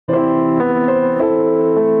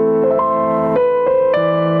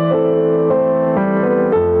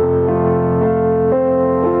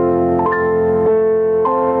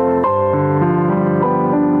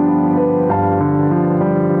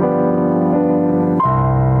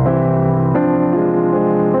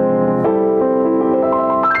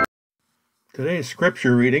Today's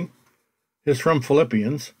scripture reading is from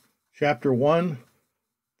Philippians, chapter 1,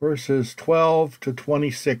 verses 12 to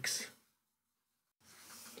 26.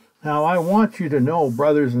 Now, I want you to know,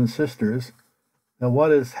 brothers and sisters, that what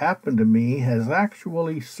has happened to me has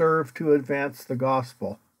actually served to advance the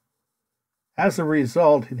gospel. As a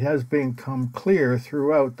result, it has become clear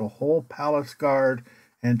throughout the whole palace guard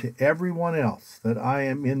and to everyone else that I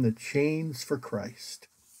am in the chains for Christ.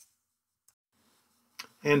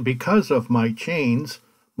 And because of my chains,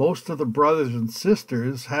 most of the brothers and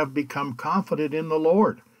sisters have become confident in the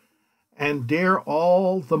Lord and dare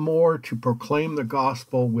all the more to proclaim the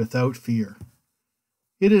gospel without fear.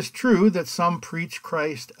 It is true that some preach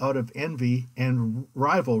Christ out of envy and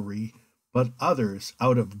rivalry, but others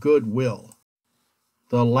out of good will.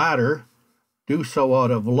 The latter do so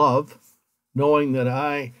out of love, knowing that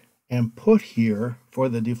I am put here for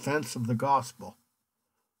the defense of the gospel.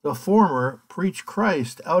 The former preach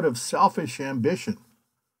Christ out of selfish ambition,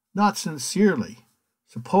 not sincerely,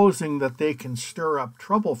 supposing that they can stir up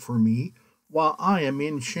trouble for me while I am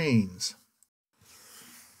in chains.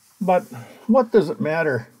 But what does it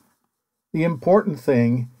matter? The important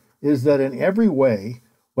thing is that in every way,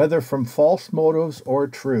 whether from false motives or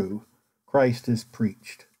true, Christ is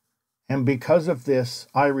preached. And because of this,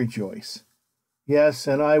 I rejoice. Yes,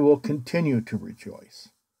 and I will continue to rejoice.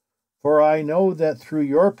 For I know that through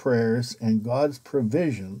your prayers and God's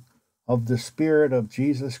provision of the Spirit of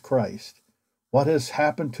Jesus Christ, what has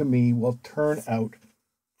happened to me will turn out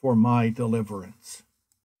for my deliverance.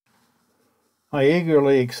 I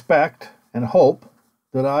eagerly expect and hope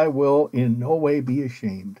that I will in no way be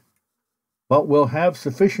ashamed, but will have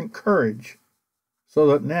sufficient courage, so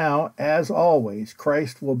that now, as always,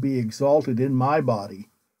 Christ will be exalted in my body,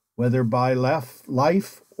 whether by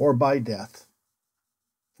life or by death.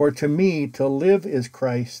 For to me, to live is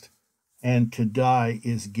Christ, and to die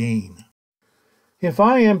is gain. If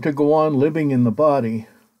I am to go on living in the body,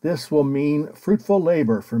 this will mean fruitful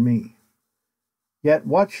labor for me. Yet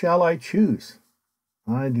what shall I choose?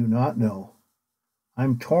 I do not know.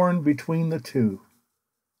 I'm torn between the two.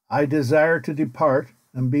 I desire to depart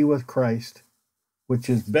and be with Christ, which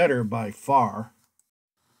is better by far.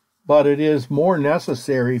 But it is more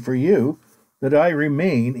necessary for you that I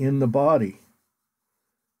remain in the body.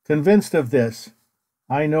 Convinced of this,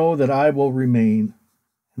 I know that I will remain,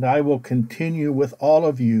 and I will continue with all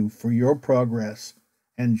of you for your progress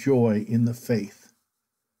and joy in the faith,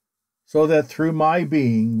 so that through my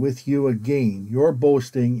being with you again, your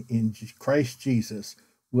boasting in Christ Jesus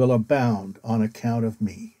will abound on account of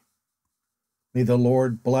me. May the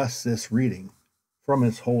Lord bless this reading from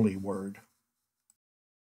his holy word.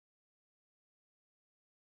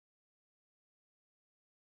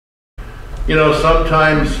 You know,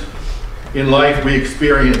 sometimes in life we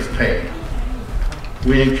experience pain.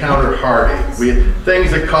 We encounter heartache.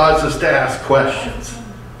 Things that cause us to ask questions.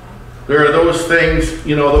 There are those things,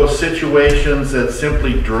 those situations that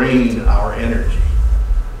simply drain our energy.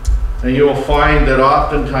 And you'll find that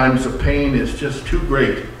oftentimes the pain is just too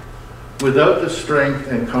great without the strength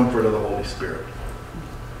and comfort of the Holy Spirit.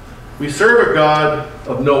 We serve a God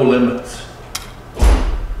of no limits.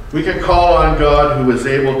 We can call on God who is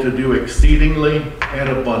able to do exceedingly and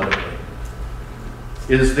abundantly.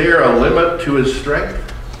 Is there a limit to his strength?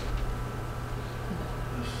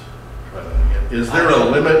 Let's try that again. Is there a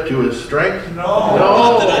limit to his strength? No.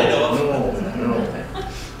 Not that I know of. No.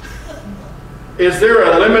 Is there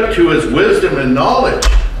a limit to his wisdom and knowledge?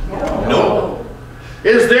 No.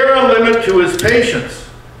 Is there a limit to his patience?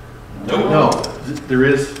 No. There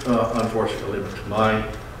is, unfortunately, a limit to my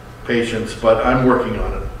patience, but I'm working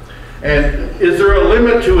on it. And is there a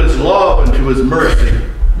limit to his love and to his mercy?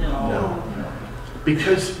 No.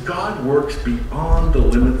 Because God works beyond the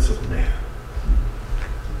limits of man.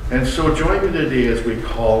 And so join me today as we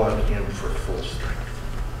call on him for full strength.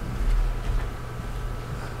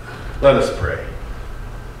 Let us pray.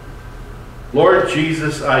 Lord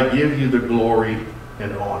Jesus, I give you the glory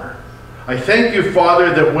and honor. I thank you,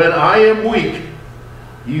 Father, that when I am weak,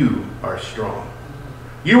 you are strong.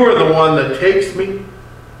 You are the one that takes me,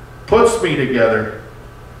 puts me together,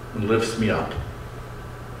 and lifts me up.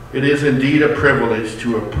 It is indeed a privilege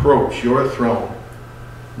to approach your throne,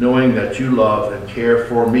 knowing that you love and care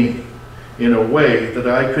for me in a way that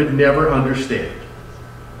I could never understand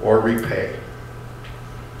or repay.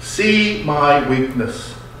 See my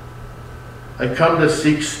weakness. I come to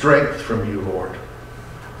seek strength from you, Lord.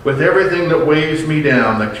 With everything that weighs me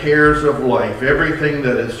down, the cares of life, everything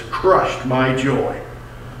that has crushed my joy,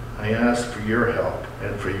 I ask for your help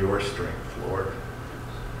and for your strength, Lord.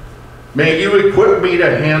 May you equip me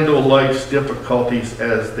to handle life's difficulties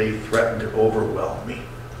as they threaten to overwhelm me.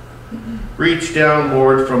 Reach down,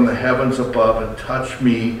 Lord, from the heavens above and touch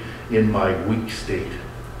me in my weak state.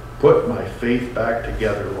 Put my faith back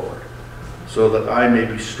together, Lord, so that I may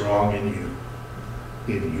be strong in you,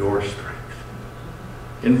 in your strength.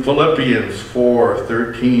 In Philippians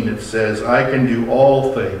 4:13 it says, I can do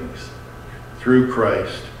all things through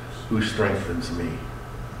Christ who strengthens me.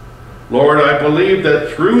 Lord, I believe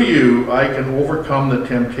that through you I can overcome the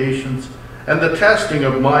temptations and the testing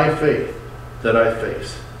of my faith that I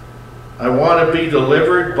face. I want to be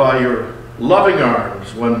delivered by your loving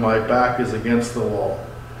arms when my back is against the wall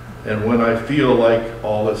and when I feel like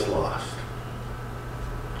all is lost.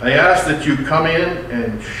 I ask that you come in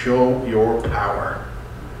and show your power.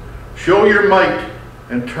 Show your might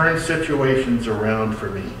and turn situations around for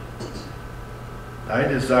me. I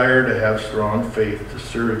desire to have strong faith to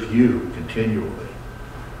serve you continually.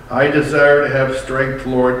 I desire to have strength,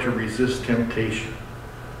 Lord, to resist temptation.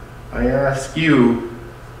 I ask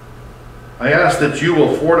that you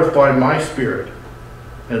will fortify my spirit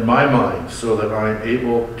and my mind so that I am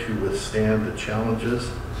able to withstand the challenges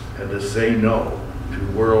and to say no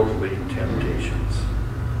to worldly temptations.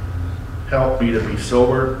 Help me to be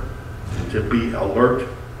sober, to be alert,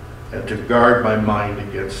 and to guard my mind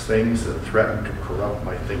against things that threaten to corrupt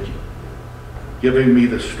my thinking, giving me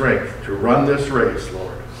the strength to run this race,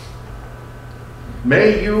 Lord.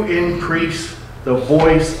 May you increase the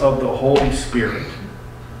voice of the Holy Spirit,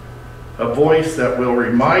 a voice that will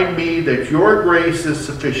remind me that your grace is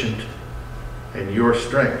sufficient and your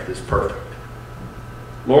strength is perfect.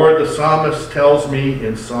 Lord, the psalmist tells me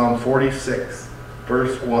in Psalm 46,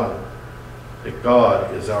 verse 1, that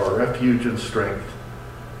God is our refuge and strength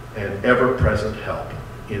and ever-present help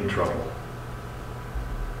in trouble.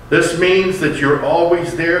 This means that you're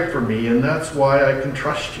always there for me, and that's why I can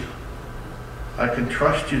trust you. I can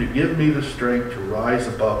trust you to give me the strength to rise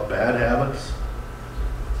above bad habits.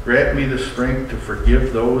 Grant me the strength to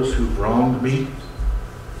forgive those who've wronged me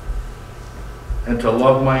and to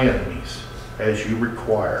love my enemies as you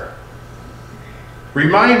require.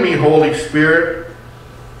 Remind me, Holy Spirit,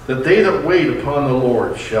 that they that wait upon the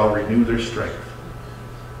Lord shall renew their strength,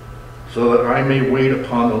 so that I may wait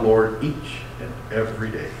upon the Lord each and every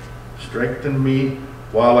day. Strengthen me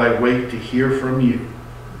while I wait to hear from you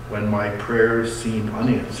when my prayers seem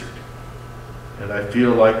unanswered and I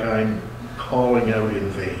feel like I'm calling out in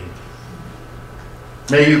vain.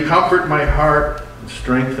 May you comfort my heart and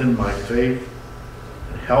strengthen my faith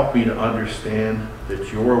and help me to understand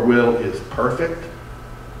that your will is perfect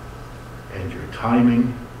and your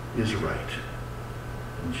timing is right.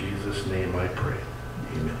 In Jesus' name I pray.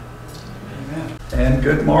 Amen. Amen. And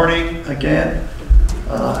good morning again.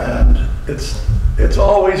 And it's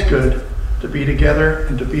always good to be together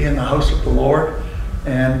and to be in the house of the Lord.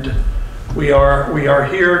 And we are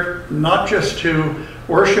here not just to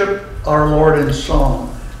worship our Lord in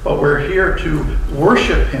song, but we're here to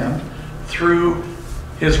worship him through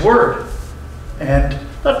his word. And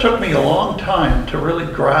that took me a long time to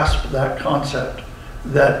really grasp that concept,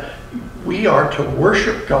 that we are to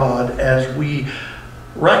worship God as we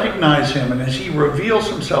recognize him and as he reveals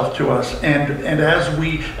himself to us, and as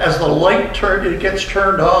the light gets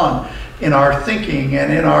turned on in our thinking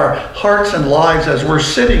and in our hearts and lives as we're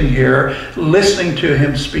sitting here listening to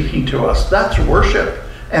him speaking to us. That's worship.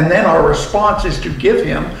 And then our response is to give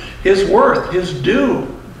him his worth, his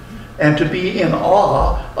due, and to be in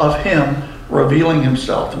awe of him revealing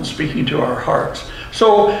himself and speaking to our hearts.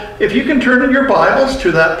 So if you can turn in your Bibles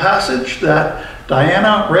to that passage that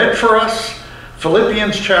Diana read for us,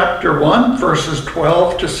 Philippians chapter 1, verses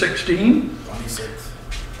 12 to 16. 26.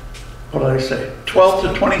 What did I say?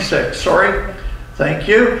 12 to 26. Sorry. Thank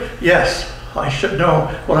you. Yes, I should know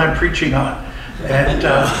what I'm preaching on. And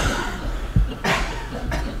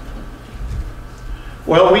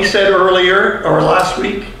well, we said earlier, or last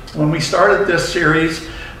week, when we started this series,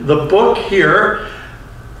 the book here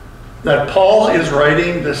that Paul is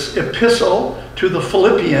writing, this epistle to the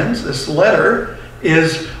Philippians, this letter,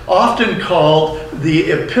 is often called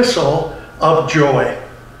the Epistle of Joy.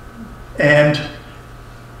 And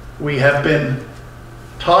we have been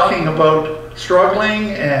talking about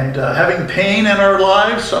struggling and having pain in our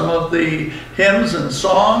lives, some of the hymns and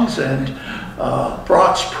songs and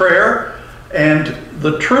Brock's prayer. And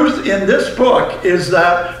the truth in this book is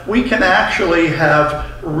that we can actually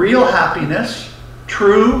have real happiness,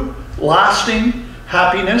 true, lasting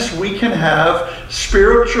happiness. We can have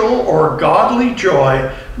spiritual or godly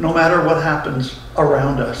joy no matter what happens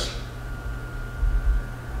around us.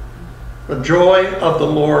 The joy of the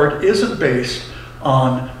Lord isn't based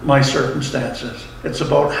on my circumstances. It's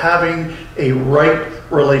about having a right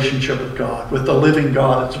relationship with God, with the living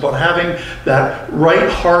God. It's about having that right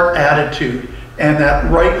heart attitude and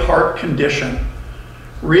that right heart condition.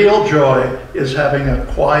 Real joy is having a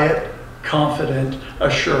quiet, confident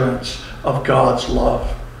assurance of God's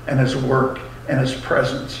love and His work and His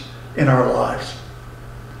presence in our lives.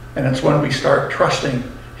 And it's when we start trusting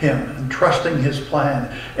Him and trusting His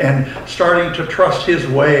plan and starting to trust His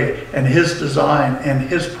way and His design and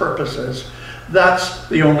His purposes. That's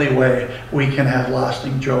the only way we can have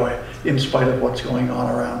lasting joy in spite of what's going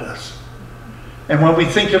on around us. And when we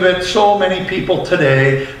think of it, so many people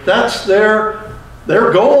today, that's their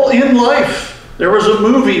goal in life. There was a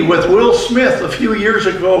movie with Will Smith a few years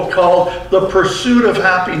ago called The Pursuit of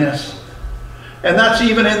Happiness. And that's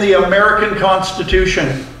even in the American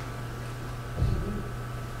Constitution.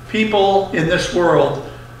 People in this world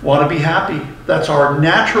want to be happy. That's our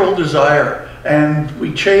natural desire. And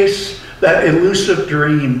we chase that elusive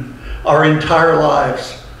dream our entire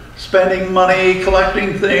lives. Spending money,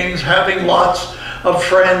 collecting things, having lots of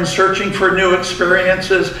friends, searching for new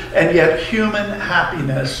experiences. And yet human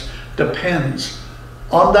happiness depends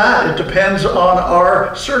on that. It depends on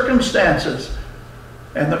our circumstances.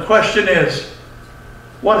 And the question is,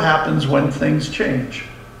 what happens when things change?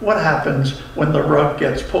 What happens when the rug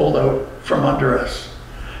gets pulled out from under us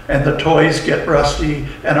and the toys get rusty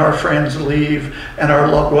and our friends leave and our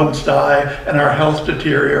loved ones die and our health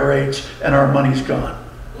deteriorates and our money's gone?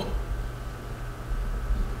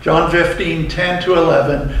 John 15, 10 to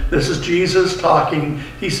 11, this is Jesus talking.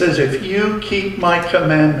 He says, if you keep my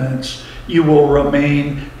commandments, you will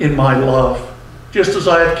remain in my love. Just as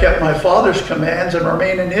I have kept my Father's commands and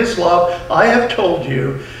remain in His love, I have told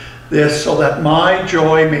you this so that my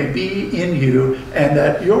joy may be in you and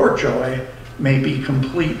that your joy may be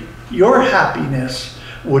complete. Your happiness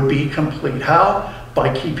would be complete. How?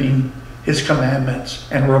 By keeping His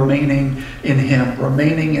commandments and remaining in Him,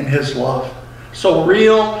 remaining in His love. So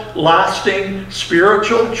real, lasting,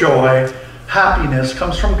 spiritual joy, happiness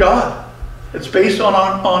comes from God. It's based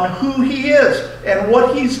on who He is and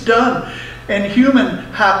what He's done. And human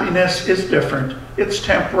happiness is different. It's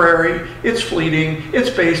temporary, it's fleeting, it's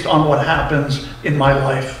based on what happens in my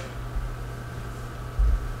life.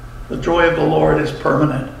 The joy of the Lord is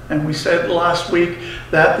permanent. And we said last week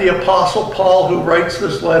that the Apostle Paul, who writes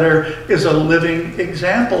this letter, is a living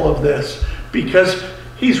example of this, because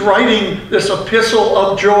he's writing this epistle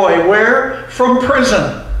of joy. Where? From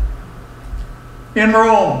prison in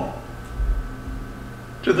Rome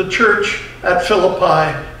to the church at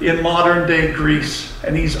Philippi in modern-day Greece.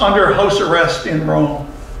 And he's under house arrest in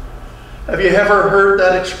Rome. Have you ever heard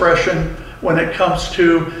that expression when it comes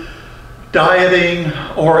to dieting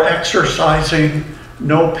or exercising?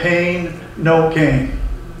 No pain, no gain.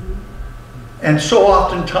 And so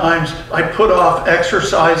oftentimes I put off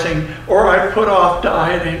exercising or I put off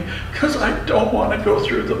dieting because I don't want to go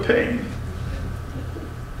through the pain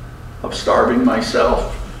of starving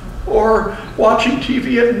myself or watching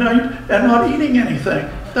TV at night and not eating anything.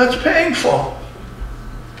 That's painful.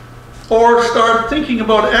 Or start thinking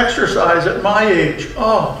about exercise at my age.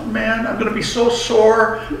 Oh man, I'm going to be so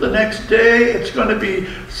sore the next day. It's going to be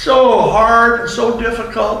so hard and so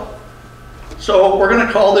difficult. So we're going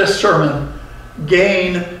to call this sermon,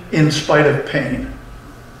 Gain in Spite of Pain.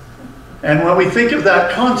 And when we think of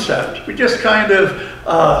that concept, we just kind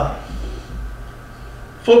of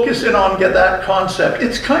focus in on that concept.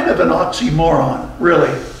 It's kind of an oxymoron,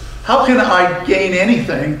 really. How can I gain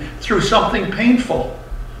anything through something painful?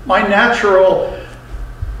 My natural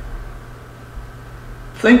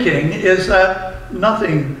thinking is that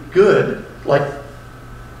nothing good, like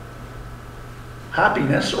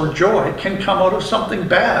happiness or joy, can come out of something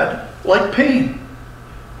bad, like pain.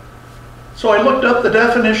 So I looked up the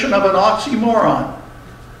definition of an oxymoron.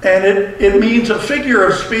 And it means a figure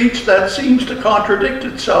of speech that seems to contradict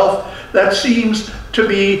itself, that seems to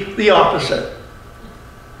be the opposite.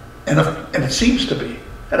 And it seems to be.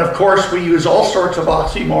 And of course, we use all sorts of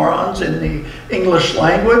oxymorons in the English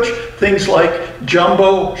language. Things like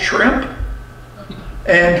jumbo shrimp,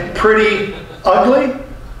 and pretty ugly,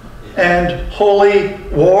 and holy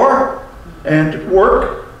war, and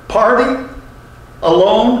work, party,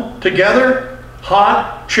 alone, together,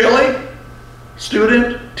 hot, chilly,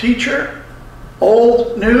 student, teacher,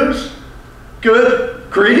 old news, good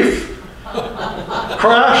grief,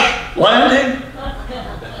 crash, landing,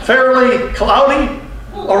 fairly cloudy,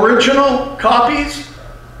 original, copies,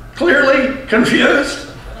 clearly confused,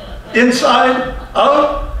 inside,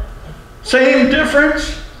 out, same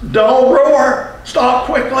difference, dull roar, stop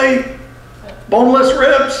quickly, boneless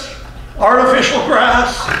ribs, artificial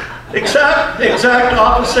grass, Exact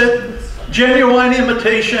opposite. Genuine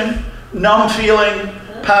imitation, numb feeling,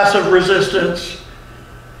 passive resistance,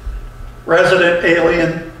 resident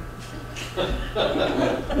alien,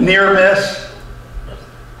 near miss,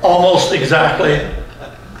 almost exactly,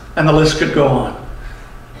 and the list could go on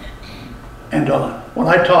and on. When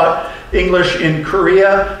I taught English in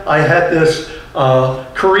Korea, I had this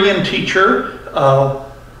Korean teacher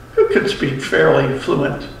who could speak fairly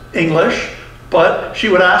fluent English, but she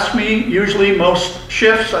would ask me, usually most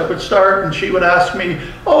shifts I would start, and she would ask me,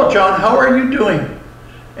 "Oh, John, how are you doing?"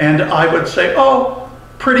 And I would say, "Oh,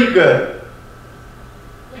 pretty good."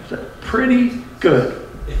 She said, "Pretty good."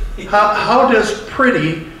 How does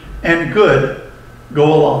pretty and good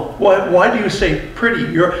go along? Why do you say pretty?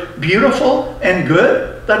 You're beautiful and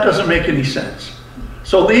good? That doesn't make any sense.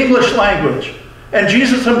 So the English language, and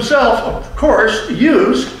Jesus himself, of course,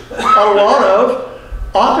 used a lot of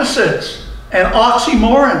opposites and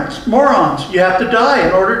oxymorons. You have to die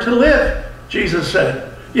in order to live, Jesus said.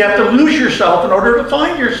 You have to lose yourself in order to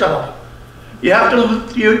find yourself. You have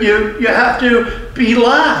to be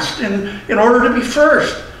last in order to be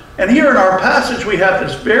first. And here in our passage we have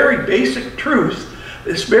this very basic truth,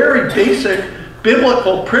 this very basic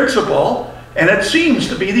biblical principle, and it seems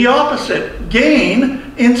to be the opposite.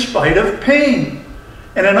 Gain in spite of pain.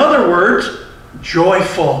 And in other words,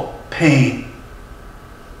 joyful pain.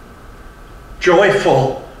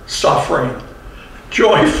 Joyful suffering.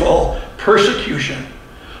 Joyful persecution.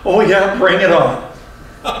 Oh yeah, bring it on.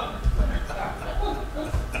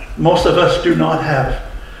 Most of us do not have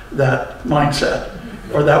that mindset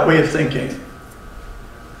or that way of thinking.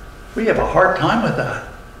 We have a hard time with that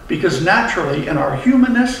because naturally in our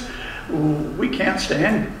humanness, we can't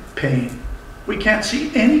stand pain. We can't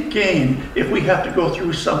see any gain if we have to go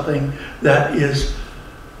through something that is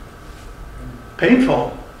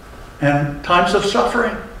painful and times of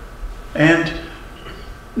suffering. And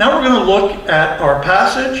now we're going to look at our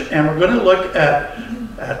passage, and we're going to look at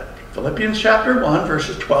Philippians chapter 1,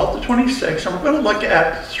 verses 12 to 26, and we're going to look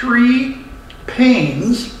at 3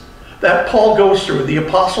 pains that Paul goes through, the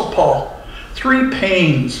Apostle Paul. 3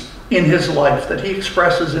 pains in his life that he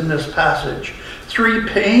expresses in this passage. 3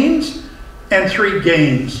 pains and 3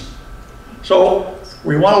 gains. So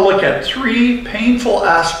we want to look at 3 painful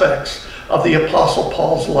aspects of the Apostle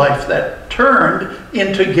Paul's life that turned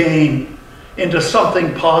into gain, into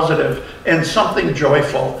something positive and something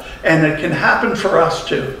joyful. And it can happen for us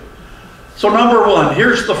too. So number 1,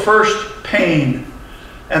 here's the first pain.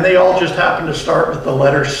 And they all just happen to start with the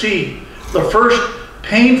letter C. The first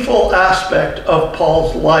painful aspect of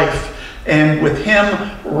Paul's life, and with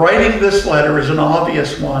him writing this letter is an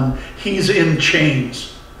obvious one. He's in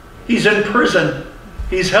chains. He's in prison.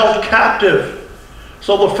 He's held captive.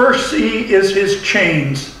 So the first C is his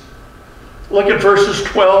chains. Look at verses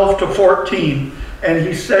 12 to 14. And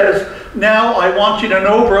he says, "Now I want you to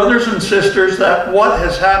know, brothers and sisters, that what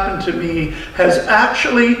has happened to me has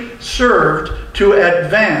actually served to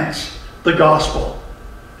advance the gospel.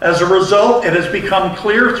 As a result, it has become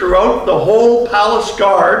clear throughout the whole palace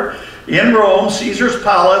guard in Rome, Caesar's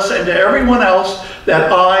palace, and to everyone else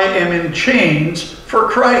that I am in chains for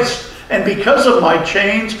Christ. And because of my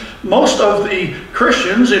chains, most of the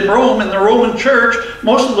Christians in Rome, in the Roman church,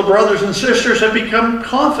 most of the brothers and sisters have become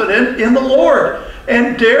confident in the Lord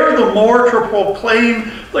and dare the more to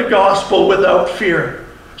proclaim the gospel without fear."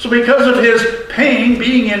 So because of his pain,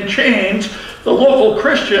 being in chains, the local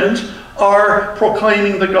Christians are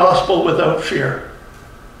proclaiming the gospel without fear.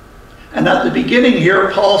 And at the beginning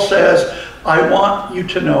here, Paul says, "I want you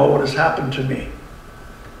to know what has happened to me."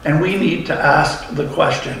 And we need to ask the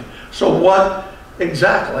question, so what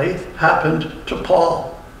exactly happened to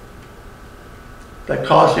Paul that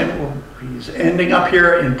caused him? He's ending up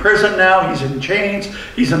here in prison now. He's in chains.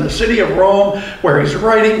 He's in the city of Rome where he's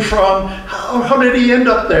writing from. How did he end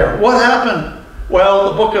up there? What happened? Well,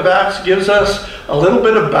 the book of Acts gives us a little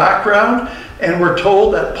bit of background, and we're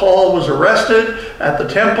told that Paul was arrested at the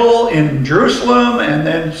temple in Jerusalem and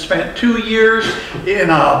then spent 2 years in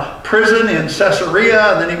a prison in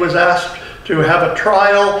Caesarea, and then he was asked to have a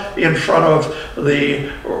trial in front of the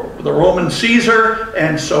Roman Caesar,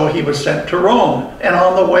 and so he was sent to Rome. And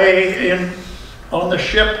on the way on the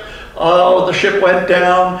ship went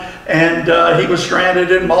down, and he was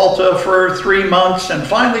stranded in Malta for 3 months, and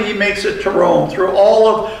finally he makes it to Rome through all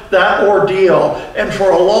of that ordeal. And for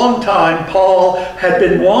a long time, Paul had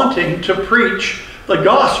been wanting to preach the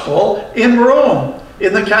gospel in Rome,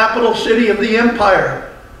 in the capital city of the empire.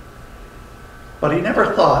 But he never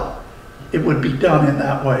thought it would be done in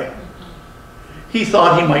that way. He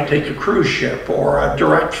thought he might take a cruise ship or a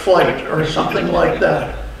direct flight or something like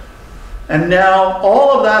that. And now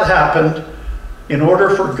all of that happened in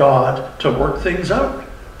order for God to work things out,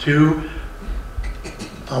 to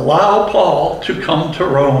allow Paul to come to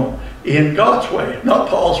Rome in God's way, not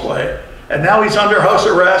Paul's way. And now he's under house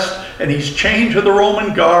arrest, and he's chained to the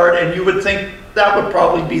Roman guard, and you would think that would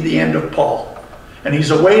probably be the end of Paul. And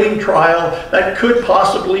he's awaiting trial that could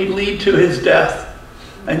possibly lead to his death.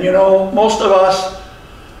 And you know, most of us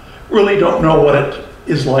really don't know what it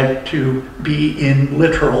is like to be in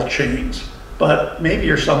literal chains. But maybe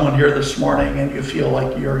you're someone here this morning and you feel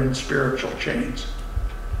like you're in spiritual chains.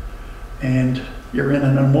 And you're in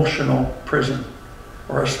an emotional prison,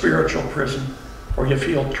 or a spiritual prison, or you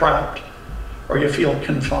feel trapped, or you feel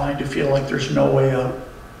confined, you feel like there's no way out.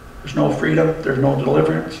 There's no freedom, there's no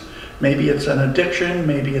deliverance. Maybe it's an addiction,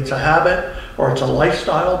 maybe it's a habit, or it's a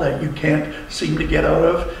lifestyle that you can't seem to get out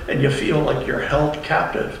of, and you feel like you're held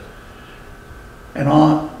captive. And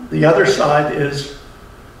on the other side is,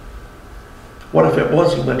 what if it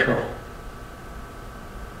was literal?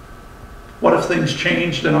 What if things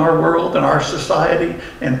changed in our world, in our society,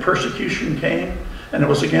 and persecution came, and it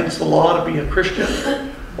was against the law to be a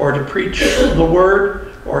Christian, or to preach the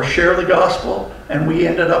word, or share the gospel, and we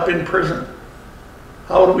ended up in prison?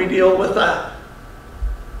 How do we deal with that?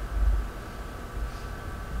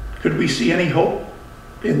 Could we see any hope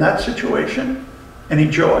in that situation? Any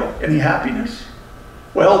joy? Any happiness?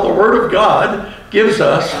 Well, the Word of God gives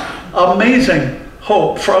us amazing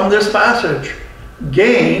hope from this passage.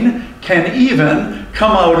 Gain can even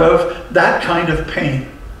come out of that kind of pain.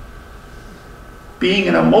 Being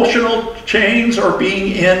in emotional chains, or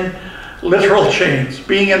being in literal chains,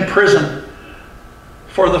 being in prison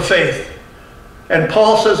for the faith. And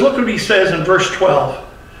Paul says, look what he says in verse 12.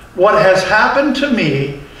 What has happened to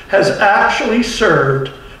me has actually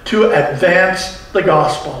served to advance the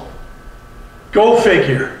gospel. Go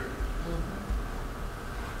figure.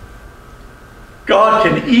 God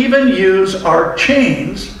can even use our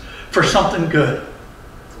chains for something good,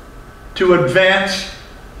 to advance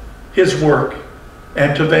his work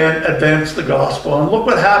and to advance the gospel. And look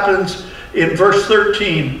what happens in verse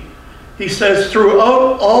 13. He says,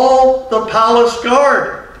 throughout all the palace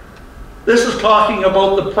guard. This is talking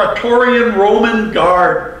about the Praetorian Roman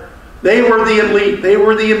Guard. They were the elite. They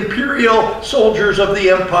were the imperial soldiers of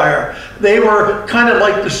the empire. They were kind of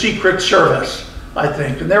like the Secret Service, I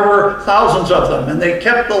think. And there were thousands of them. And they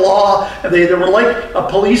kept the law. And they were like a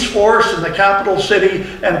police force in the capital city.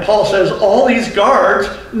 And Paul says, all these guards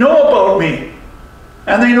know about me.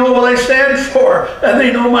 And they know what I stand for. And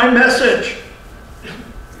they know my message.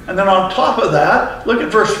 And then on top of that, look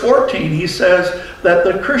at verse 14. He says that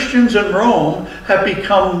the Christians in Rome have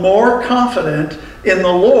become more confident in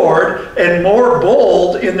the Lord and more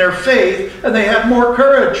bold in their faith, and they have more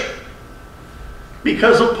courage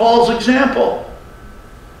because of Paul's example.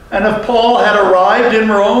 And if Paul had arrived in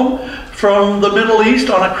Rome from the Middle East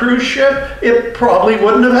on a cruise ship, it probably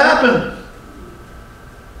wouldn't have happened.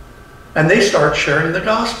 And they start sharing the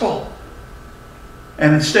gospel.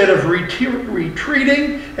 And instead of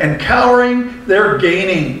retreating and cowering, they're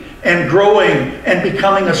gaining and growing and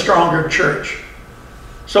becoming a stronger church.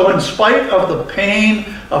 So in spite of the pain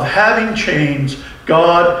of having chains,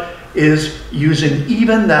 God is using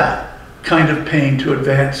even that kind of pain to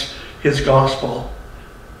advance his gospel.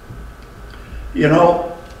 You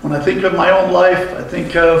know, when I think of my own life, I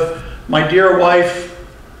think of my dear wife.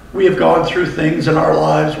 We have gone through things in our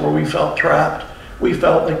lives where we felt trapped. We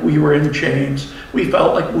felt like we were in chains. We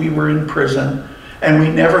felt like we were in prison. And we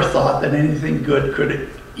never thought that anything good could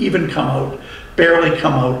even come out, barely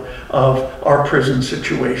come out of our prison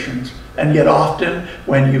situations. And yet often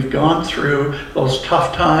when you've gone through those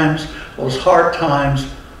tough times, those hard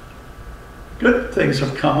times, good things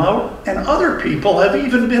have come out. And other people have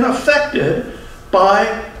even been affected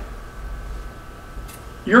by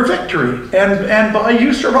your victory and by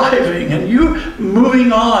you surviving and you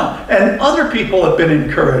moving on, and other people have been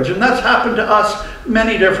encouraged. And that's happened to us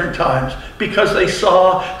many different times because they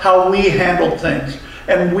saw how we handled things,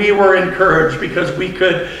 and we were encouraged because we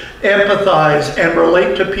could empathize and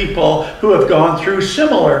relate to people who have gone through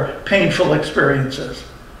similar painful experiences.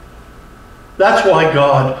 That's why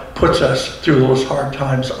God puts us through those hard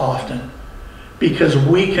times often, because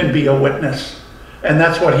we can be a witness. And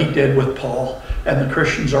that's what he did with Paul and the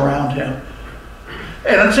Christians around him.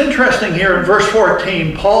 And it's interesting here in verse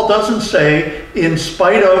 14, Paul doesn't say, in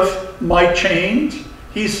spite of my chains.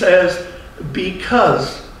 He says,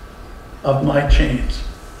 because of my chains.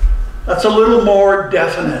 That's a little more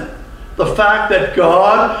definite. The fact that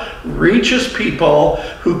God reaches people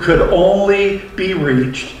who could only be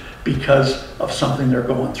reached because of something they're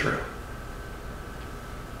going through.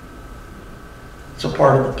 It's a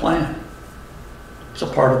part of the plan. It's a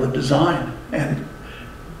part of the design. And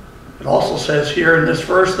it also says here in this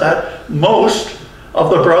verse that most of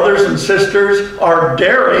the brothers and sisters are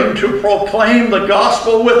daring to proclaim the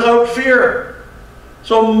gospel without fear.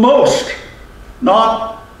 So most,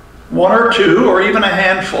 not one or two or even a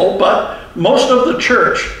handful, but most of the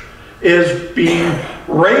church is being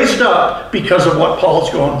raised up because of what Paul's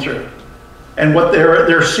going through and what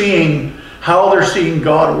they're seeing, how they're seeing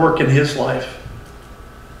God work in his life.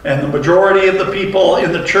 And the majority of the people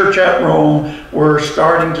in the church at Rome were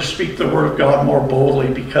starting to speak the word of God more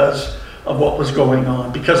boldly because of what was going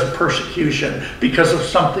on, because of persecution, because of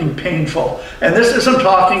something painful. And this isn't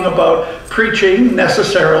talking about preaching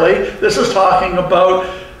necessarily. This is talking about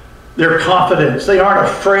their confidence. They aren't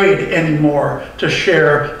afraid anymore to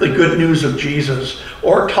share the good news of Jesus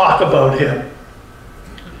or talk about him.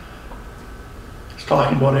 It's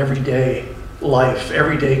talking about everyday life,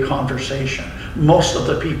 everyday conversation. Most of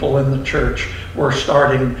the people in the church were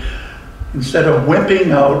starting, instead of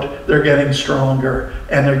wimping out, they're getting stronger,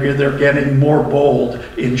 and they're getting more bold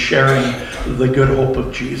in sharing the good hope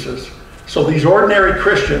of Jesus. So these ordinary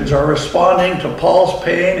Christians are responding to Paul's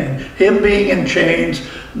pain and him being in chains,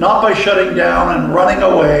 not by shutting down and running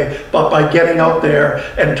away, but by getting out there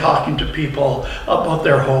and talking to people about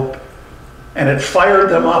their hope. And it fired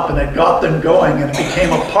them up and it got them going, and it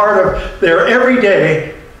became a part of their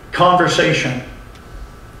everyday conversation.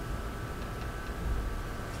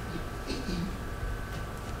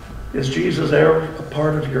 Is Jesus ever a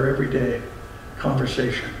part of your everyday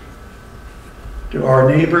conversation? Do our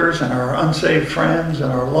neighbors and our unsaved friends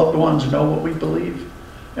and our loved ones know what we believe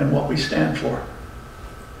and what we stand for?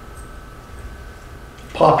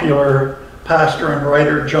 Popular pastor and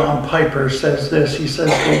writer John Piper says this. He says,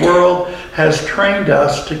 "The world has trained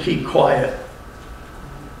us to keep quiet.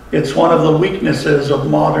 It's one of the weaknesses of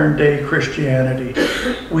modern day Christianity.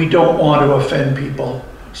 We don't want to offend people,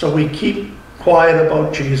 so we keep quiet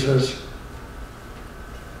about Jesus.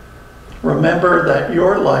 Remember that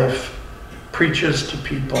your life preaches to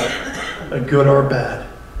people, good or bad,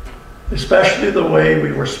 especially the way we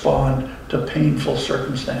respond to painful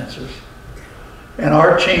circumstances. And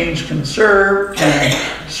our change can serve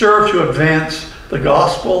to advance the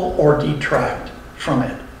gospel or detract from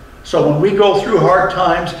it. So when we go through hard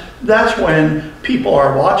times, that's when people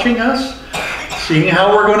are watching us, seeing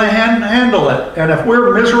how we're going to handle it. And if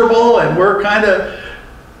we're miserable and we're kind of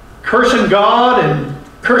cursing God and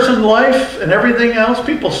cursing life and everything else,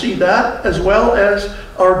 people see that as well as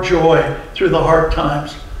our joy through the hard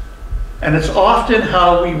times. And it's often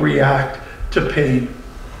how we react to pain.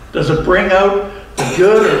 Does it bring out the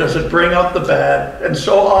good or does it bring out the bad? And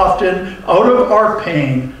so often, out of our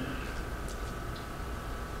pain,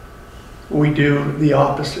 we do the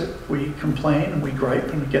opposite. We complain and we gripe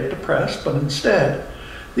and we get depressed. But instead,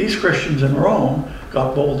 these Christians in Rome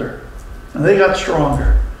got bolder. And they got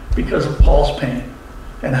stronger because of Paul's pain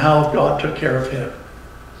and how God took care of him.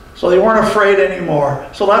 So they weren't afraid anymore.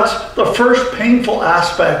 So that's the first painful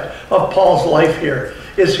aspect of Paul's life here,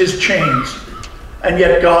 is his chains. And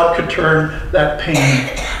yet God could turn that pain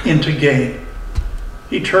into gain.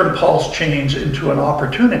 He turned Paul's chains into an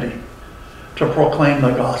opportunity to proclaim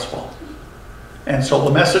the gospel. And so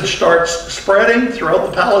the message starts spreading throughout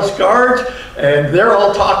the palace guards, and they're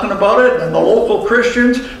all talking about it, and the local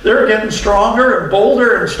Christians, they're getting stronger and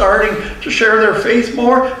bolder and starting to share their faith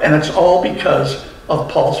more, and it's all because of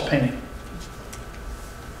Paul's pain.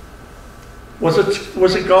 Was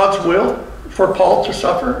it God's will for Paul to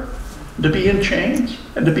suffer, to be in chains,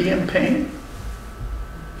 and to be in pain?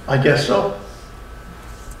 I guess so.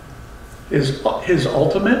 His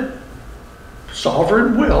ultimate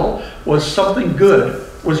sovereign will was something good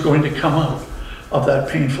was going to come out of that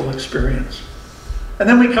painful experience. And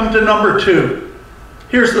then we come to number 2.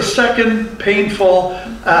 Here's the second painful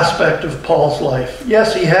aspect of Paul's life.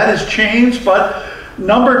 Yes, he had his chains, but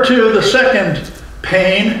number 2, the second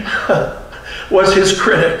pain, was his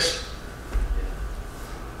critics.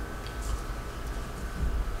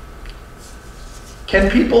 Can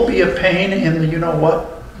people be a pain in the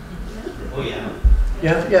you-know-what? Oh, yeah.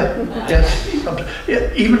 Yeah, yes.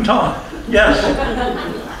 Yeah, even Tom, yes.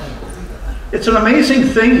 It's an amazing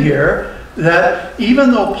thing here that even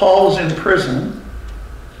though Paul was in prison,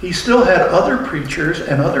 he still had other preachers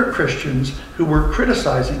and other Christians who were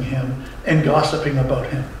criticizing him and gossiping about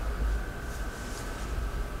him.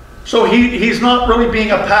 So he's not really being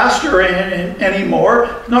a pastor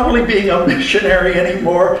anymore, not really being a missionary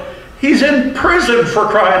anymore. He's in prison, for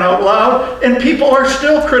crying out loud, and people are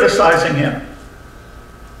still criticizing him.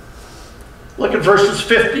 Look at verses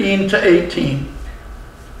 15 to 18.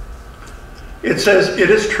 It says,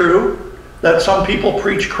 "It is true that some people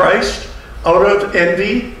preach Christ out of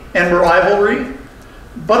envy and rivalry,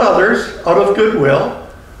 but others out of goodwill.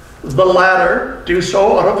 The latter do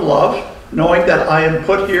so out of love, knowing that I am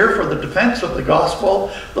put here for the defense of the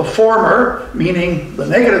gospel. The former, meaning the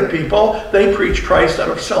negative people, they preach Christ out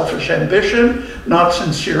of selfish ambition, not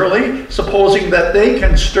sincerely, supposing that they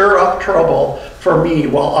can stir up trouble for me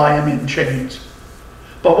while I am in chains.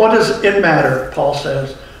 But what does it matter, Paul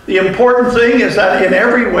says? The important thing is that in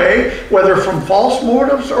every way, whether from false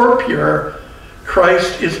motives or pure,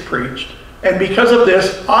 Christ is preached. And because of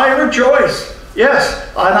this, I rejoice. Yes,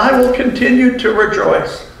 and I will continue to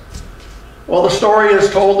rejoice. Well, the story is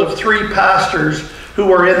told of 3 pastors who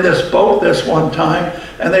were in this boat this one time,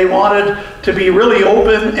 and they wanted to be really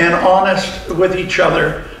open and honest with each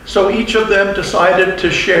other. So each of them decided to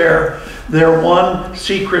share their one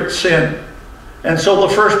secret sin. And so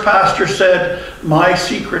the first pastor said, my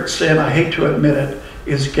secret sin, I hate to admit it,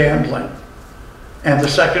 is gambling. And the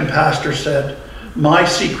second pastor said, my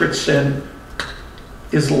secret sin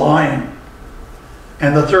is lying.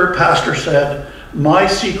 And the third pastor said, my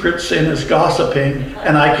secret sin is gossiping,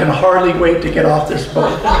 and I can hardly wait to get off this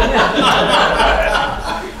boat.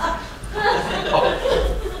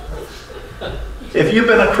 If you've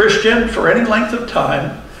been a Christian for any length of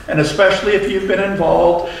time, and especially if you've been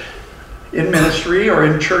involved in ministry or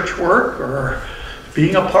in church work or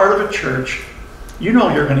being a part of a church, you know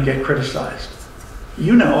you're going to get criticized.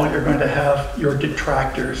 You know you're going to have your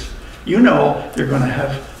detractors. You know you're going to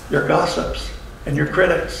have your gossips and your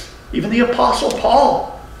critics. Even the Apostle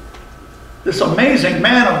Paul, this amazing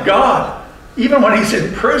man of God, even when he's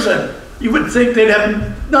in prison, you would think they'd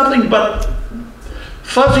have nothing but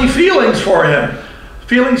fuzzy feelings for him,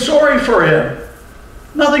 feeling sorry for him,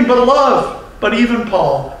 nothing but love. But even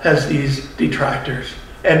Paul has these detractors.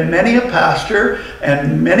 And many a pastor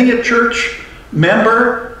and many a church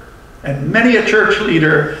member and many a church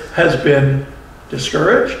leader has been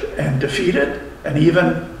discouraged and defeated and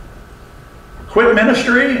even quit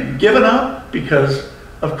ministry and given up because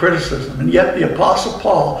of criticism. And yet the Apostle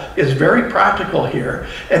Paul is very practical here,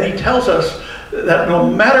 and he tells us that no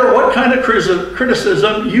matter what kind of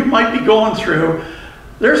criticism you might be going through,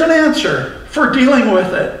 there's an answer for dealing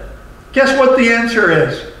with it. Guess what the answer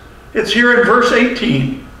is? It's here in verse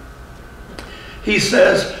 18. He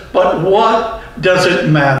says, but what does it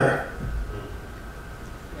matter?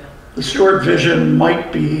 The Stewart vision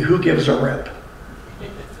might be, who gives a rip?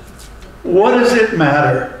 What does it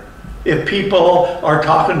matter if people are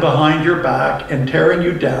talking behind your back and tearing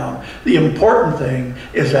you down? The important thing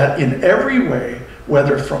is that in every way,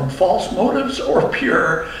 whether from false motives or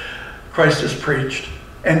pure, Christ is preached.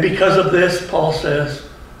 And because of this, Paul says,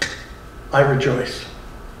 I rejoice.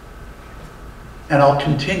 And I'll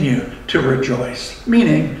continue to rejoice.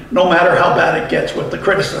 Meaning, no matter how bad it gets with the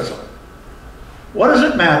criticism. What does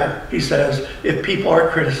it matter, he says, if people are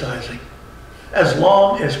criticizing? As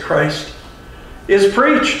long as Christ is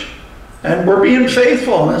preached and we're being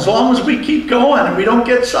faithful, and as long as we keep going and we don't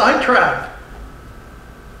get sidetracked.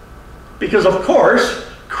 Because of course,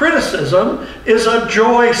 criticism is a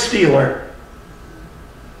joy stealer.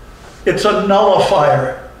 It's a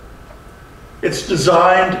nullifier. It's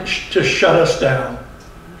designed to shut us down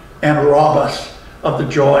and rob us of the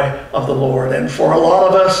joy of the Lord. And for a lot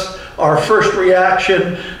of us, our first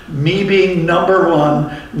reaction, me being number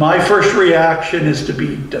one, my first reaction is to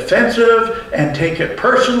be defensive and take it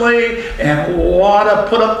personally and want to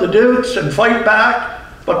put up the dukes and fight back.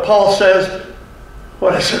 But Paul says,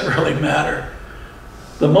 what does it really matter?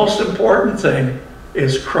 The most important thing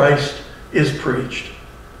is Christ is preached.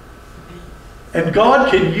 And God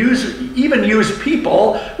can even use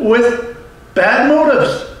people with bad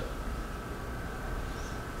motives.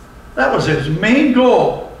 That was his main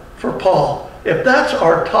goal for Paul. If that's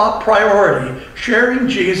our top priority, sharing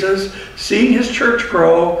Jesus, seeing his church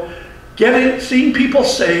grow, seeing people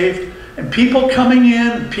saved, and people coming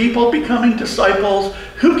in, people becoming disciples,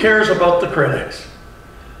 who cares about the critics?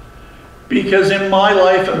 Because in my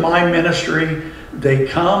life and my ministry, they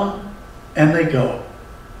come and they go.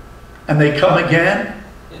 And they come again,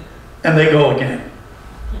 and they go again.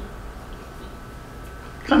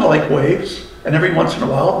 Kind of like waves. And every once in a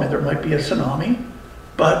while, there might be a tsunami.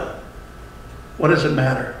 But what does it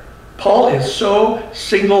matter? Paul is so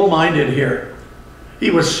single-minded here. He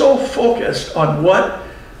was so focused on what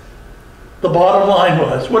the bottom line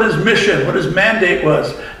was, what his mission, what his mandate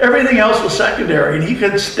was. Everything else was secondary. And he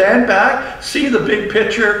could stand back, see the big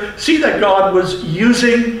picture, see that God was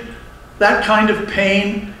using that kind of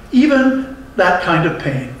pain, even that kind of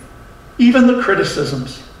pain, even the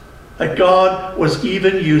criticisms, that God was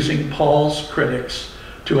even using Paul's critics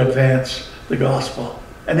to advance the gospel.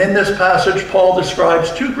 And in this passage, Paul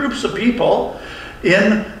describes two groups of people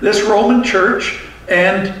in this Roman church,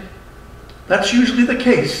 and that's usually the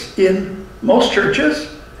case in most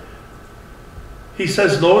churches. He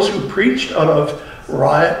says those who preached out of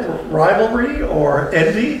rivalry or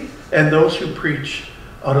envy, and those who preach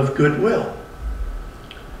out of goodwill.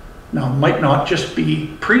 Now, it might not just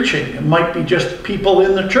be preaching. It might be just people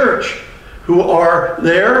in the church who are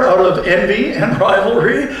there out of envy and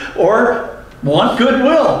rivalry or want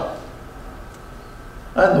goodwill.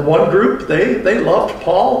 And the one group, they loved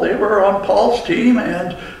Paul. They were on Paul's team,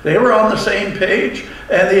 and they were on the same page.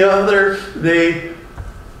 And the other, they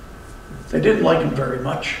didn't like him very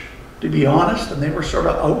much, to be honest, and they were sort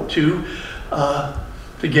of out to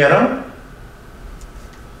get him.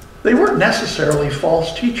 They weren't necessarily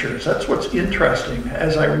false teachers. That's what's interesting.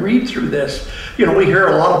 As I read through this, we hear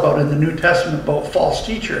a lot about in the New Testament about false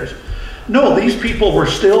teachers. No, these people were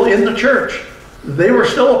still in the church. They were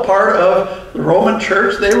still a part of the Roman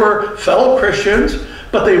church. They were fellow Christians,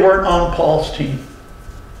 but they weren't on Paul's team.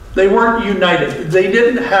 They weren't united. They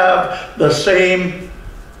didn't have the same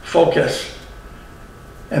focus.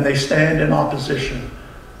 And they stand in opposition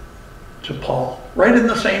to Paul, right in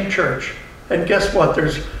the same church. And guess what?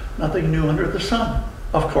 There's nothing new under the sun,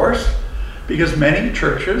 of course, because many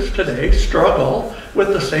churches today struggle with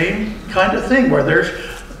the same kind of thing, where there's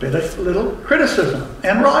a little criticism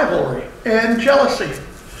and rivalry and jealousy,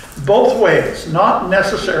 both ways, not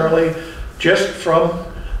necessarily just from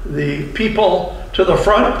the people to the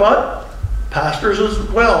front, but pastors as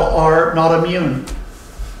well are not immune.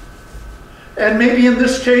 And maybe in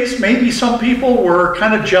this case, maybe some people were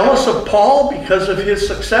kind of jealous of Paul because of his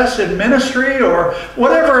success in ministry or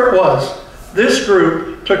whatever it was. This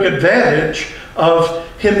group took advantage of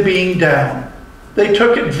him being down. They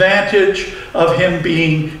took advantage of him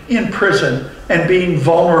being in prison and being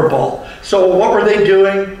vulnerable. So what were they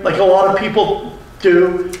doing? Like a lot of people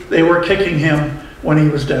do, they were kicking him when he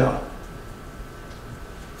was down.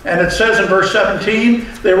 And it says in verse 17,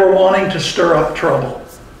 they were wanting to stir up trouble.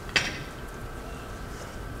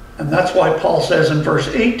 And that's why Paul says in verse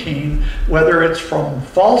 18, whether it's from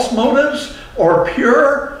false motives or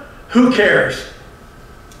pure, who cares?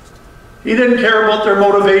 He didn't care about their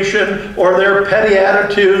motivation or their petty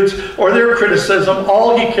attitudes or their criticism.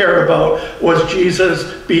 All he cared about was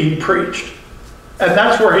Jesus being preached. And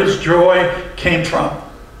that's where his joy came from.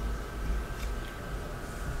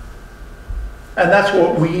 And that's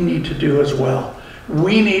what we need to do as well.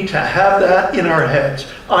 We need to have that in our heads.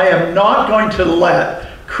 I am not going to let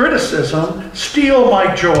criticism steal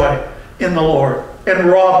my joy in the Lord and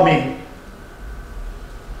rob me.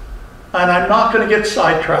 And I'm not going to get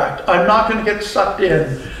sidetracked. I'm not going to get sucked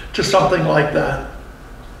in to something like that.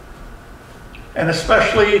 And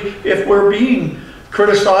especially if we're being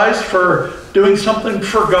criticized for doing something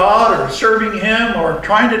for God or serving Him or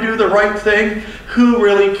trying to do the right thing, who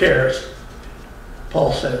really cares?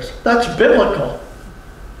 Paul says. That's biblical.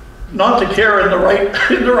 Not to care in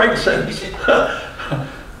the right sense.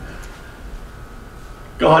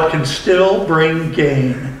 God can still bring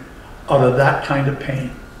gain out of that kind of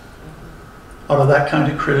pain, out of that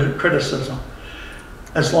kind of criticism,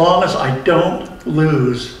 as long as I don't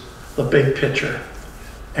lose the big picture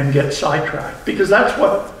and get sidetracked. Because that's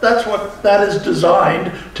what that is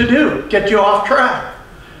designed to do, get you off track,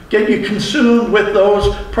 get you consumed with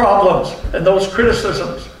those problems and those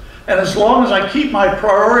criticisms. And as long as I keep my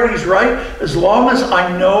priorities right, as long as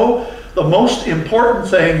I know the most important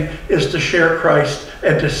thing is to share Christ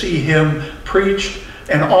and to see Him preached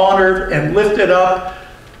and honored and lifted up,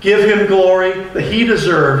 give Him glory that He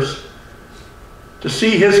deserves, to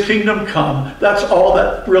see His kingdom come, that's all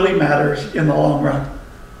that really matters in the long run.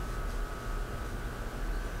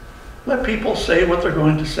 Let people say what they're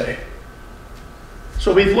going to say.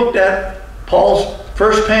 So we've looked at Paul's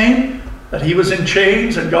first pain, that he was in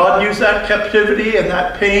chains, and God used that captivity and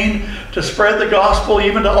that pain to spread the gospel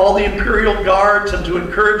even to all the imperial guards and to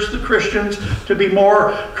encourage the Christians to be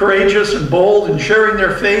more courageous and bold in sharing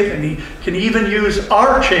their faith. And He can even use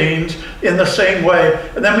our chains in the same way.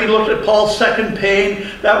 And then we looked at Paul's second pain.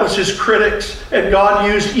 That was his critics. And God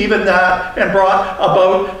used even that and brought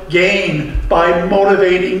about gain by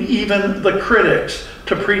motivating even the critics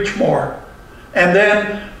to preach more. And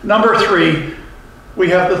then number 3, we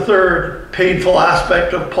have the third painful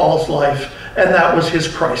aspect of Paul's life, and that was his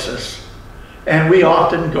crisis. And we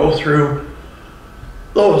often go through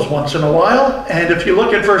those once in a while. And if you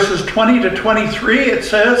look at verses 20 to 23, it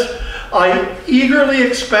says, I eagerly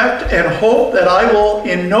expect and hope that I will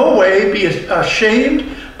in no way be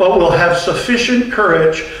ashamed, but will have sufficient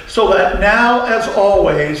courage, so that now, as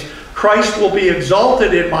always, Christ will be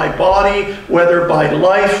exalted in my body, whether by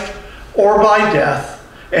life or by death.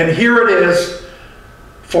 And here it is,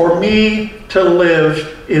 for me to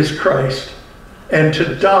live is Christ, and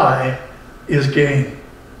to die is gain.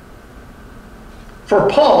 For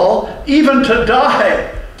Paul, even to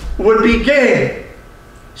die would be gain.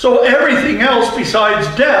 So everything else besides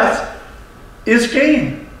death is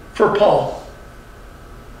gain for Paul.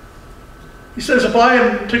 He says, if I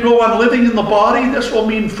am to go on living in the body, this will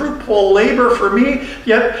mean fruitful labor for me.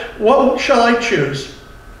 Yet what shall I choose?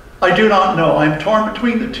 I do not know. I am torn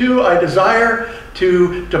between the two. I desire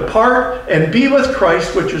to depart and be with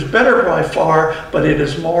Christ, which is better by far, but it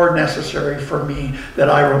is more necessary for me that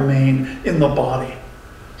I remain in the body.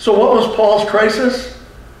 So what was Paul's crisis?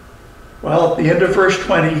 Well, at the end of verse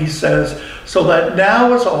 20, he says, so that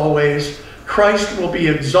now as always, Christ will be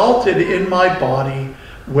exalted in my body,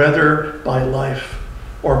 whether by life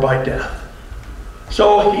or by death.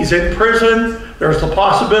 So he's in prison. There's the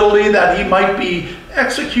possibility that he might be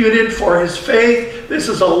executed for his faith. This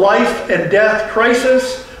is a life and death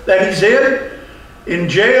crisis that he's in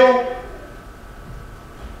jail.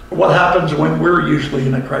 What happens when we're usually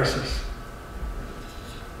in a crisis?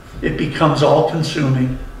 It becomes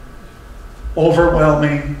all-consuming,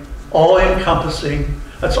 overwhelming, all-encompassing.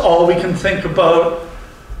 That's all we can think about.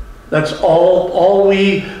 That's all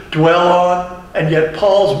we dwell on. And yet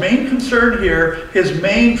Paul's main concern here, his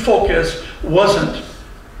main focus wasn't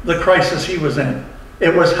the crisis he was in.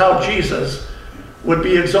 It was how Jesus would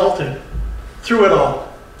be exalted through it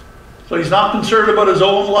all. So he's not concerned about his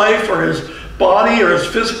own life or his body or his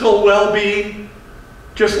physical well-being.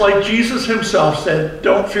 Just like Jesus himself said,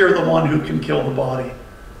 don't fear the one who can kill the body.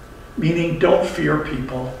 Meaning, don't fear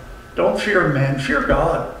people. Don't fear men. Fear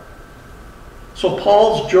God. So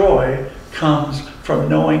Paul's joy comes from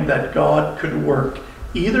knowing that God could work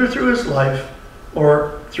either through his life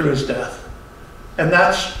or through his death. And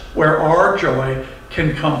that's where our joy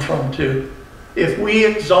can come from too. If we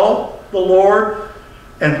exalt the Lord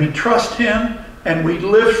and we trust him and we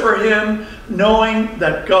live for him, knowing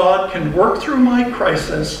that God can work through my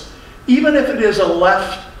crisis, even if it is a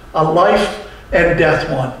life and death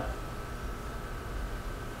one.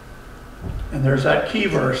 And there's that key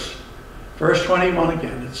verse. Verse 21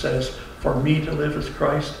 again, it says, for me to live is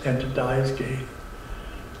Christ and to die is gain.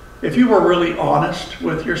 If you were really honest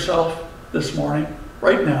with yourself this morning,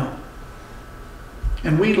 right now,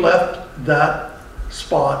 and we left that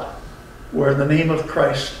spot where the name of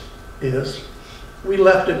Christ is, we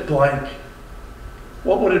left it blank,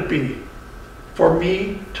 what would it be? For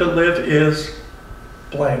me to live is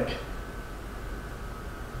blank.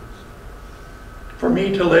 For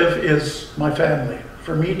me to live is my family.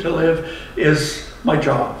 For me to live is my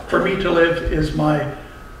job. For me to live is my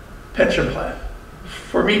pension plan.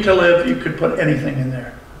 For me to live, you could put anything in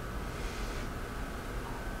there.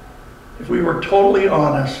 If we were totally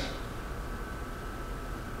honest,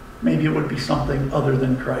 maybe it would be something other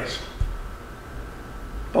than Christ.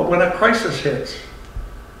 But when a crisis hits,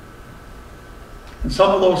 and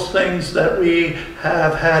some of those things that we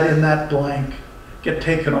have had in that blank get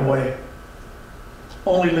taken away,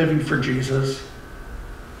 only living for Jesus,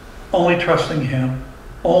 only trusting him,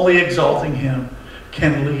 only exalting him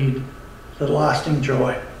can lead to lasting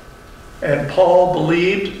joy. And Paul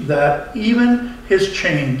believed that even his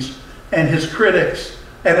chains and his critics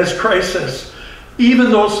and his crisis,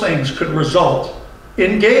 even those things could result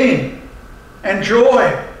in gain and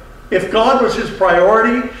joy. If God was his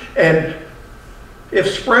priority, and if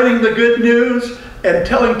spreading the good news and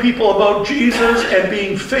telling people about Jesus and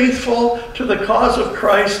being faithful to the cause of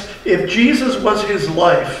Christ, if Jesus was his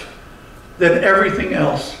life, then everything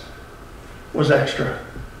else was extra.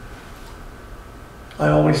 I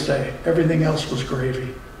always say, everything else was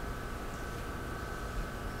gravy.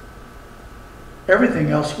 Everything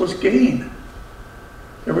else was gain.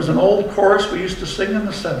 There was an old chorus we used to sing in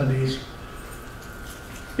the 70s.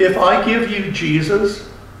 If I give you Jesus,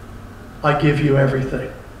 I give you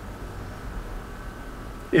everything.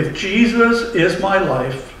 If Jesus is my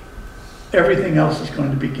life, everything else is going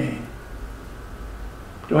to be gain.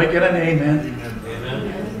 Do I get an amen? Amen.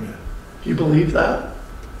 Amen. Do you believe that?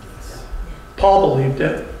 Paul believed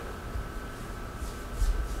it.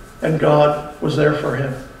 And God was there for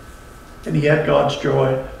him. And he had God's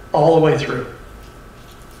joy all the way through.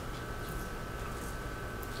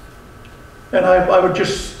 And I would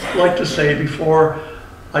just like to say, before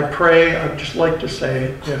I pray, I'd just like to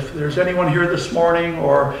say, if there's anyone here this morning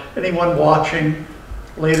or anyone watching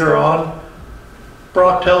later on,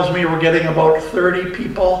 Brock tells me we're getting about 30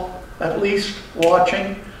 people at least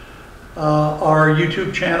watching our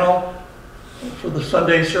YouTube channel for the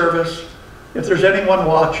Sunday service. If there's anyone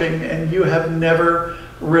watching and you have never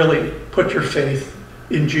really put your faith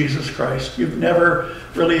in Jesus Christ, you've never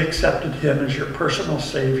really accepted him as your personal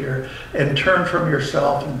Savior and turned from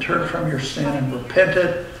yourself and turned from your sin and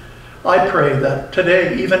repented, I pray that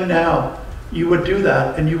today, even now, you would do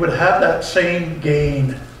that and you would have that same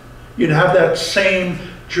gain. You'd have that same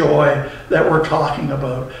joy that we're talking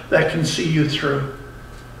about that can see you through.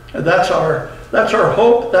 And that's our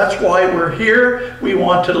hope. That's why we're here. We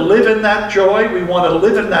want to live in that joy. We want to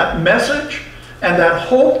live in that message and that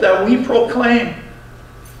hope that we proclaim.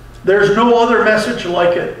 There's no other message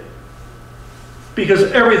like it, because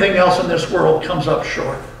everything else in this world comes up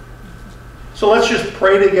short. So let's just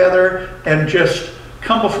pray together and just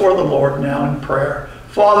come before the Lord now in prayer.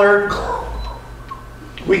 Father,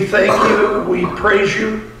 we thank you, we praise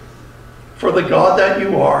you for the God that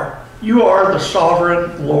you are. You are the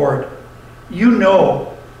sovereign Lord. You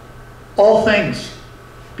know all things.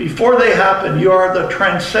 Before they happen, you are the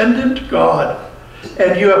transcendent God,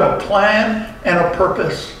 and you have a plan and a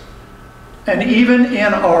purpose. And even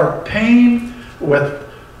in our pain, with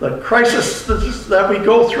the crisis that we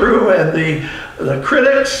go through, and the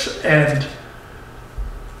critics, and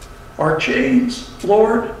our chains,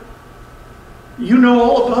 Lord, you know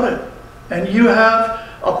all about it. And you have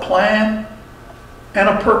a plan and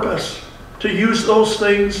a purpose to use those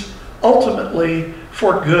things ultimately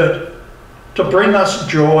for good, to bring us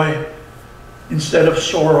joy instead of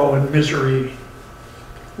sorrow and misery.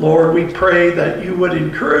 Lord, we pray that you would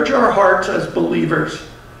encourage our hearts as believers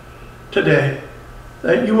today,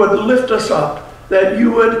 that you would lift us up, that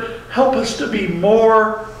you would help us to be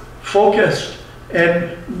more focused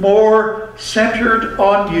and more centered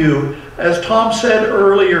on you. As Tom said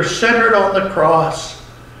earlier, centered on the cross,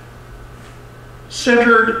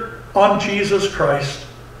 centered on Jesus Christ.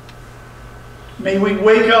 May we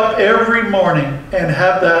wake up every morning and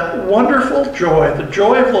have that wonderful joy, the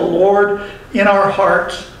joy of the Lord in our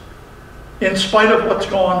hearts, in spite of what's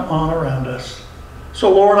going on around us. So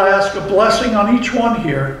Lord, I ask a blessing on each one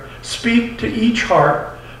here. Speak to each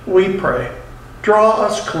heart, we pray. Draw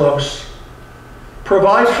us close.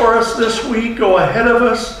 Provide for us this week. Go ahead of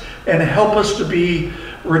us and help us to be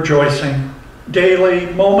rejoicing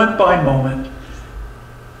daily, moment by moment,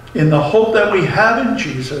 in the hope that we have in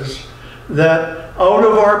Jesus, that out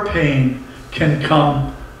of our pain can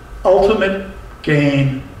come ultimate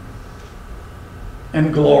gain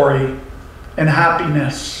and glory and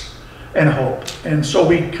happiness and hope. And so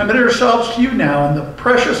we commit ourselves to you now in the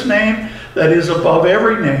precious name that is above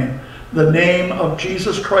every name, the name of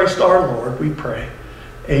Jesus Christ our Lord, we pray.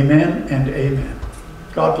 Amen and amen.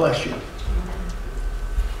 God bless you.